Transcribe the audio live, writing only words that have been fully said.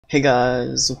Hey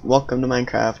guys, welcome to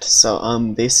Minecraft.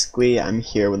 So basically I'm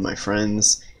here with my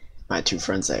friends, my two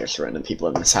friends that are just random people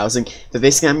in this housing. But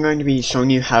basically I'm going to be showing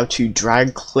you how to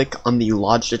drag click on the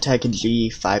Logitech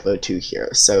G502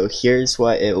 here. So here's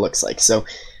what it looks like. So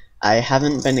I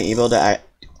haven't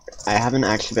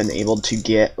actually been able to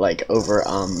get like over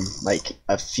like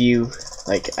a few,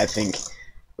 like I think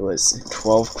it was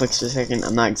 12 clicks per second.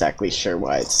 I'm not exactly sure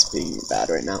why it's being bad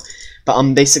right now. But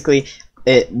basically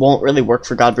it won't really work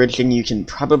for God bridging. You can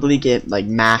probably get like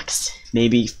max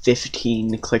maybe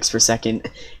 15 clicks per second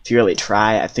if you really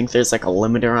try. I think there's like a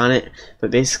limiter on it,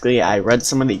 but basically I read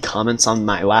some of the comments on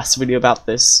my last video about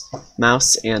this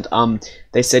mouse, and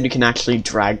they said you can actually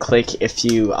drag click if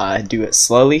you do it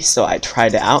slowly, so I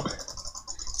tried it out.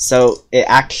 So it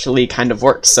actually kind of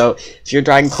works. So if you're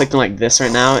dragging clicking like this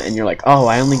right now and you're like, oh,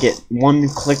 I only get 1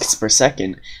 clicks per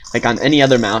second, like on any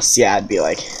other mouse, yeah, it'd be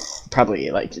like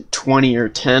probably like 20 or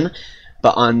 10,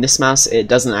 but on this mouse it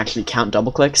doesn't actually count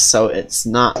double clicks, so it's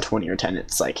not 20 or 10,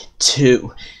 it's like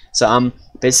 2. So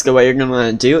basically what you're going to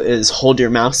want to do is hold your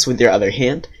mouse with your other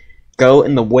hand, go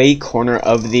in the way corner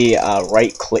of the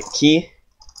right click key,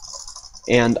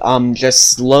 and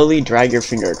just slowly drag your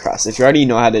finger across. If you already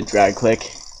know how to drag click,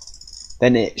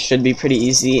 then it should be pretty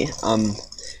easy,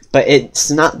 but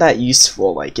it's not that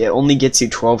useful. Like, it only gets you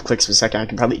 12 clicks per second. I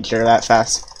can probably jitter that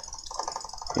fast.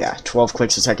 Yeah, 12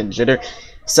 clicks per second jitter.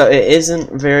 So it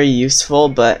isn't very useful,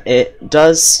 but it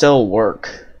does still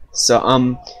work.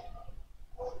 So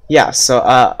yeah, so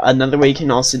another way you can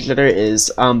also jitter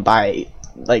is by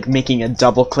like making a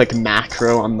double click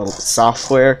macro on the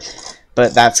software,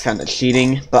 but that's kind of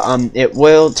cheating. But it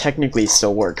will technically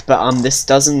still work, but this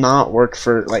does not work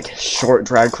for like short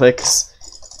drag clicks.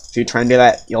 If you try and do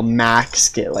that, you'll max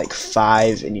get like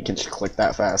 5, and you can just click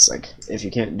that fast, like if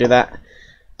you can't do that.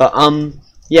 But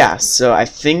yeah, so I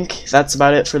think that's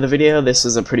about it for the video. This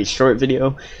was a pretty short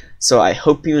video, so I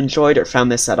hope you enjoyed or found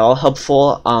this at all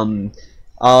helpful.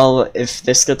 If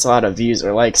this gets a lot of views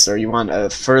or likes, or you want a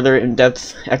further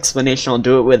in-depth explanation, I'll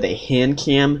do it with a hand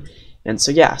cam. And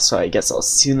so yeah, so I guess I'll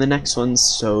see you in the next one,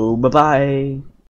 so bye-bye!